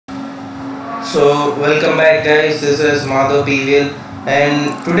So welcome back guys, this is Madhav PVL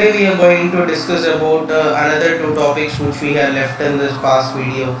and today we are going to discuss about another two topics which we have left in this past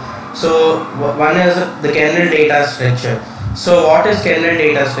video. So one is the kernel data structure. So what is kernel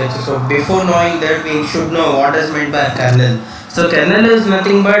data structure? So before knowing that we should know what is meant by kernel. So kernel is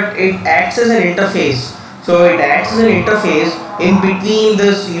nothing but it acts as an interface. So it acts as an interface in between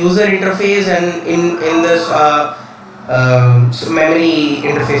this user interface and in this memory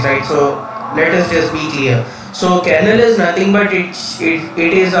interface, right? So let us just be clear. So kernel is nothing but it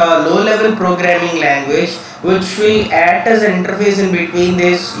is a low level programming language which will act as an interface in between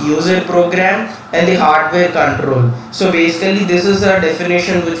this user program and the hardware control. So basically this is a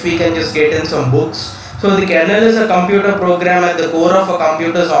definition which we can just get in some books. So the kernel is a computer program at the core of a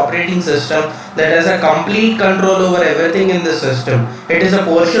computer's operating system that has a complete control over everything in the system. It is a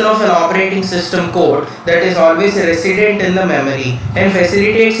portion of an operating system code that is always resident in the memory and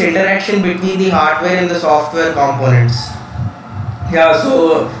facilitates interaction between the hardware and the software components. Yeah,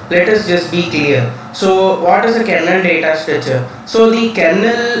 so let us just be clear. So what is a kernel data structure? So the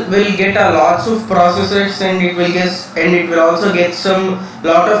kernel will get a lots of processors and it will also get some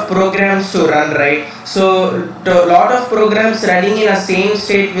lot of programs to run, right? So the lot of programs running in a same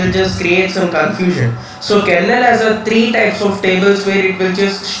state will just create some confusion. So kernel has a three types of tables where it will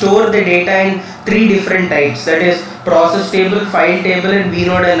just store the data in three different types, that is process table, file table and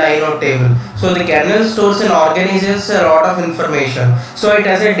vnode and inode table. So the kernel stores and organizes a lot of information. So it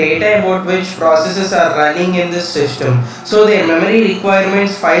has a data about which processes are running in this system. So their memory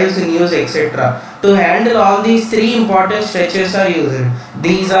requirements, files in use, etc. To handle all these three important structures are used.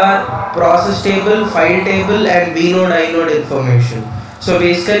 These are process table, file table and vnode inode information. So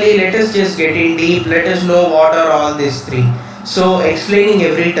basically let us just get in deep, let us know what are all these three. So explaining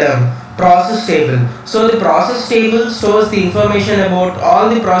every term. Process table. So the process table stores the information about all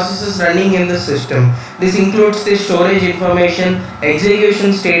the processes running in the system. This includes the storage information,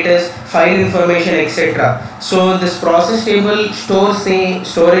 execution status, file information, etc. So this process table stores the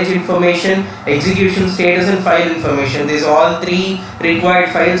storage information, execution status and file information. These all three required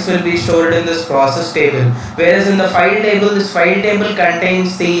files will be stored in this process table. Whereas in the file table, this file table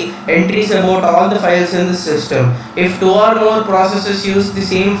contains the entries about all the files in the system. If two or more processes use the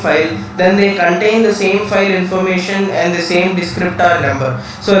same file, then they contain the same file information and the same descriptor number.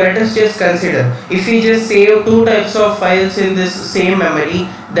 So let us just consider, if we just save two types of files in this same memory,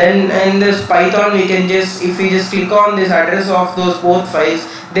 then in this Python we can just, if we just click on this address of those both files,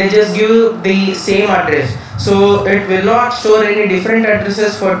 they just give the same address. So it will not store any different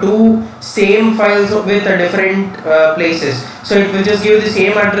addresses for two same files with a different places. So it will just give the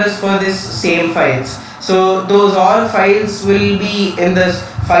same address for this same files. So those all files will be in this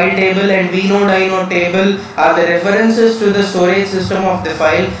file table, and vnode inode table are the references to the storage system of the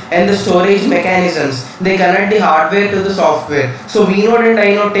file and the storage mechanisms. They connect the hardware to the software. So vnode and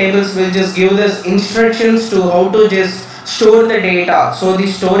inode tables will just give us instructions to how to just store the data. So the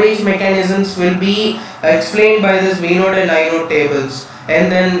storage mechanisms will be explained by this vnode and inode tables.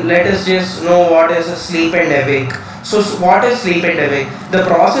 And then let us just know what is a sleep and awake. So what is sleep and awake? The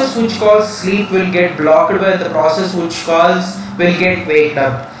process which calls sleep will get blocked while the process which calls will get waked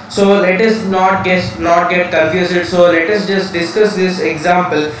up. So let us not get confused. So let us just discuss this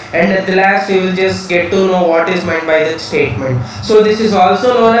example, and at the last we will just get to know what is meant by that statement. So this is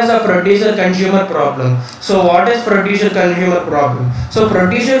also known as a producer consumer problem. So what is producer consumer problem? So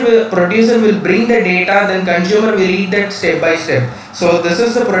producer will bring the data, then consumer will read that step by step. So this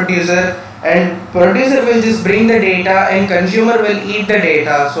is the producer, and producer will just bring the data and consumer will eat the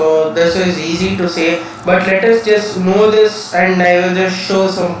data. So this is easy to say, but let us just know this, and I will just show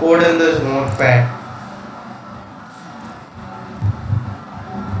some code in this notepad.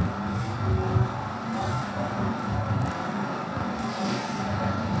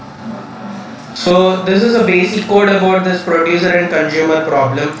 So this is a basic code about this producer and consumer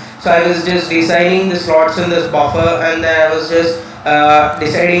problem. So I was just designing the slots in this buffer, and then I was just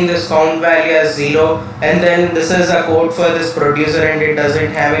deciding this count value as 0, and then this is a code for this producer and it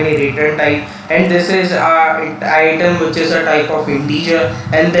doesn't have any return type, and this is item which is a type of integer,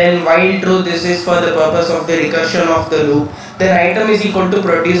 and then while true, this is for the purpose of the recursion of the loop. Then item is equal to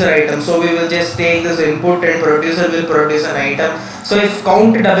producer item, so we will just take this input and producer will produce an item. So if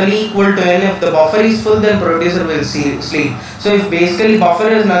count doubly equal to n, if the buffer is full, then producer will sleep. So if basically buffer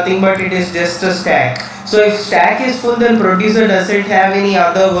is nothing but it is just a stack. So if stack is full, then producer doesn't have any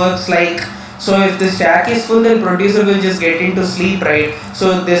other works like So if the stack is full, then producer will just get into sleep, right?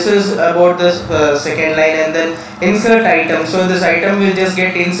 So this is about this second line. And then insert item. So this item will just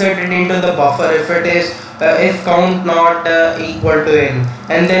get inserted into the buffer if it is if count not equal to n,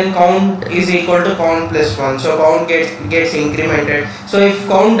 and then count is equal to count plus 1, so count gets incremented. So if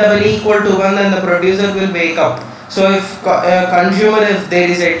count double equal to 1, then the producer will wake up. So if consumer, if there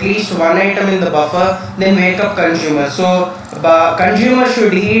is at least one item in the buffer, then wake up consumer. So consumer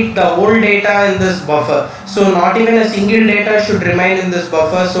should eat the whole data in this buffer. So not even a single data should remain in this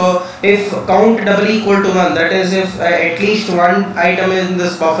buffer. So if count double equal to 1, that is if at least one item in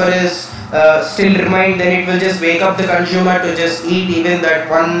this buffer is still remain, then it will just wake up the consumer to just eat even that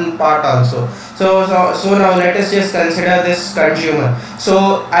one part also. So now let us just consider this consumer.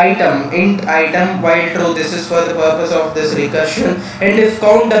 So item, int item, while true, this is for the purpose of this recursion. And if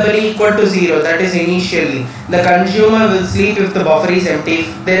count double equal to 0, that is initially, the consumer will sleep if the buffer is empty.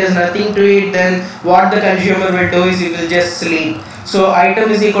 If there is nothing to it, then what the consumer will do is he will just sleep. So item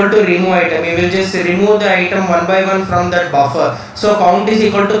is equal to remove item. We will just remove the item one by one from that buffer. So count is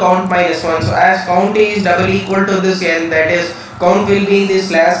equal to count minus 1. So as count is double equal to this n, that is count will be in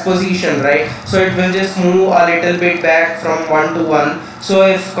this last position, right? So it will just move a little bit back from 1 to 1. So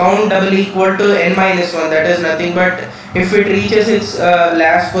if count double equal to n minus 1, that is nothing but if it reaches its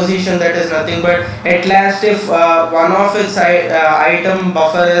last position, that is nothing but at last if one of its item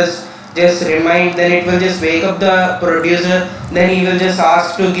buffer is just remind, then it will just wake up the producer, then he will just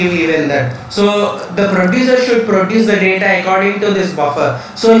ask to give even that. So the producer should produce the data according to this buffer.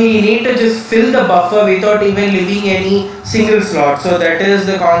 So he need to just fill the buffer without even leaving any single slot. So that is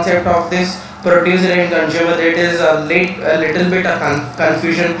the concept of this producer and consumer. That is a little bit of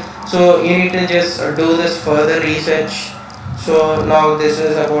confusion. So you need to just do this further research. So now this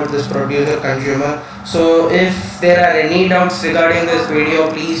is about this producer consumer. So if there are any doubts regarding this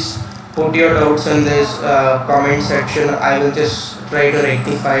video, please put your doubts in this comment section. I will just try to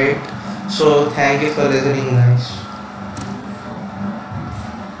rectify it. So thank you for listening, guys.